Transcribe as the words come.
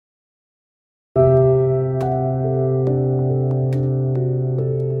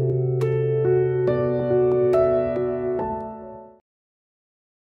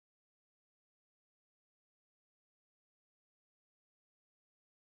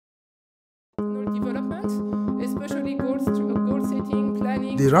development, especially goal setting,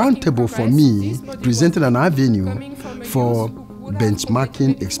 planning. The roundtable for me presented an avenue for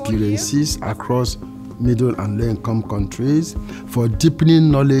benchmarking experiences across middle and low-income countries, for deepening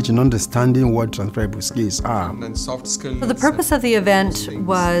knowledge and understanding what transferable skills are. And soft skills. So the purpose of the event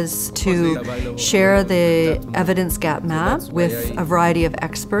was to share the evidence gap map with a variety of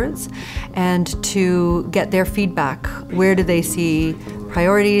experts and to get their feedback. Where do they see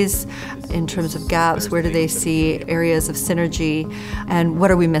priorities in terms of gaps? Where do they see areas of synergy? And what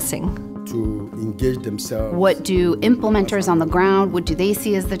are we missing? To engage themselves. What do implementers on the ground, what do they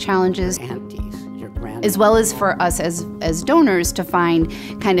see as the challenges? As well as for us as donors to find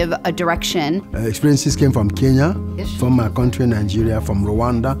kind of a direction. Experiences came from Kenya, from my country, Nigeria, from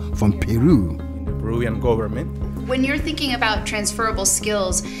Rwanda, from Peru. The Peruvian government. When you're thinking about transferable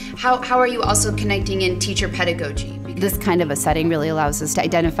skills, how are you also connecting in teacher pedagogy? This kind of a setting really allows us to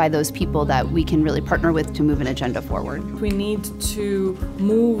identify those people that we can really partner with to move an agenda forward. We need to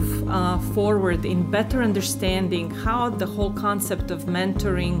move forward in better understanding how the whole concept of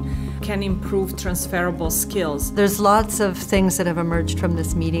mentoring can improve transferable skills. There's lots of things that have emerged from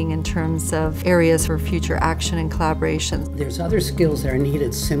this meeting in terms of areas for future action and collaboration. There's other skills that are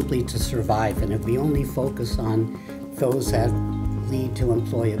needed simply to survive, and if we only focus on those that lead to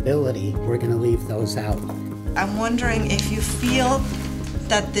employability, we're going to leave those out. I'm wondering if you feel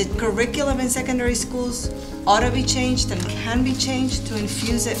that the curriculum in secondary schools ought to be changed and can be changed to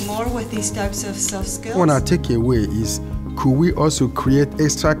infuse it more with these types of soft skills. What I take away is, could we also create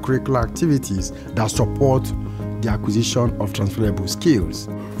extracurricular activities that support the acquisition of transferable skills?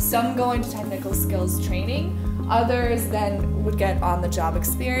 Some go into technical skills training, others then would get on-the-job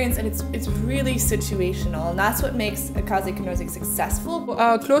experience, and it's really situational, and that's what makes Akaze Kinozik successful.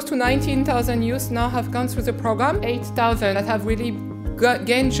 Close to 19,000 youth now have gone through the program, 8,000 that have really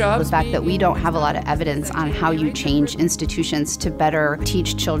gained jobs. The fact that we don't have a lot of evidence on how you change institutions to better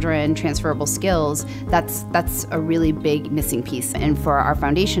teach children transferable skills, that's a really big missing piece. And for our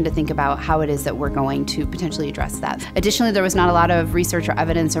foundation to think about how it is that we're going to potentially address that. Additionally, there was not a lot of research or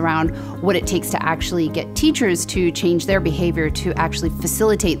evidence around what it takes to actually get teachers to change their behavior to actually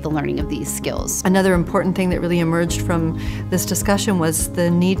facilitate the learning of these skills. Another important thing that really emerged from this discussion was the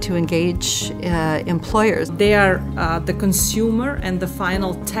need to engage employers. They are the consumer and the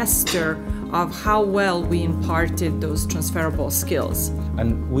final tester of how well we imparted those transferable skills.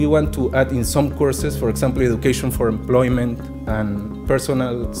 And we want to add in some courses, for example, education for employment and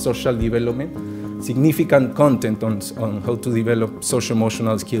personal social development, significant content on how to develop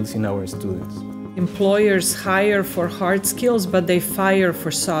social-emotional skills in our students. Employers hire for hard skills, but they fire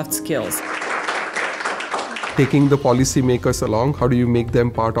for soft skills. Taking the policymakers along, how do you make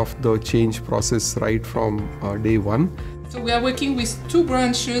them part of the change process right from day one? So we are working with two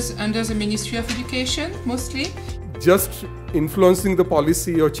branches under the Ministry of Education, mostly. Just influencing the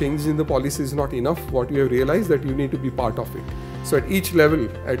policy or changing the policy is not enough. What you have realized that you need to be part of it. So at each level,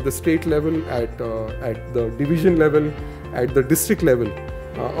 at the state level, at the division level, at the district level,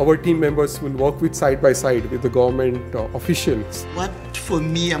 our team members will work with side by side with the government officials. What for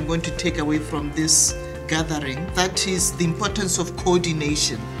me I'm going to take away from this gathering, that is the importance of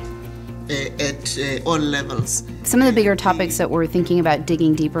coordination at all levels. Some of the bigger topics that we're thinking about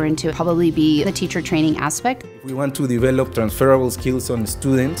digging deeper into probably be the teacher training aspect. If we want to develop transferable skills on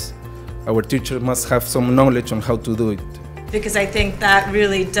students, our teacher must have some knowledge on how to do it. Because I think that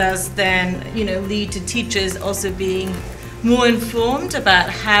really does then, lead to teachers also being more informed about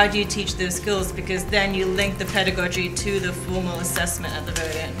how do you teach those skills, because then you link the pedagogy to the formal assessment at the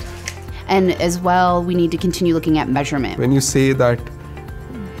very end. And as well, we need to continue looking at measurement. When you say that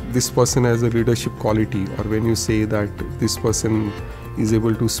this person has a leadership quality, or when you say that this person is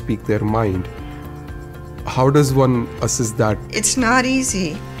able to speak their mind, how does one assess that? It's not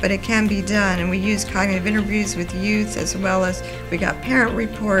easy, but it can be done. And we use cognitive interviews with youth, as well as we got parent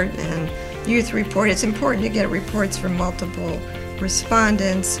report and youth report. It's important to get reports from multiple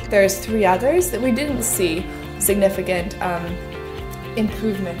respondents. There's 3 others that we didn't see significant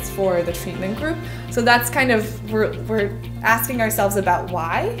improvements for the treatment group. So that's kind of, we're asking ourselves about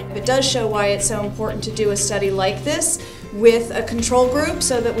why. It does show why it's so important to do a study like this with a control group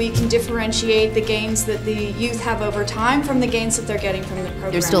so that we can differentiate the gains that the youth have over time from the gains that they're getting from the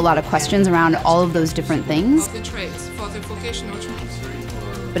program. There's still a lot of questions around all of those different things. The traits for the vocational training.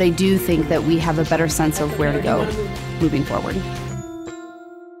 But I do think that we have a better sense of where to go moving forward.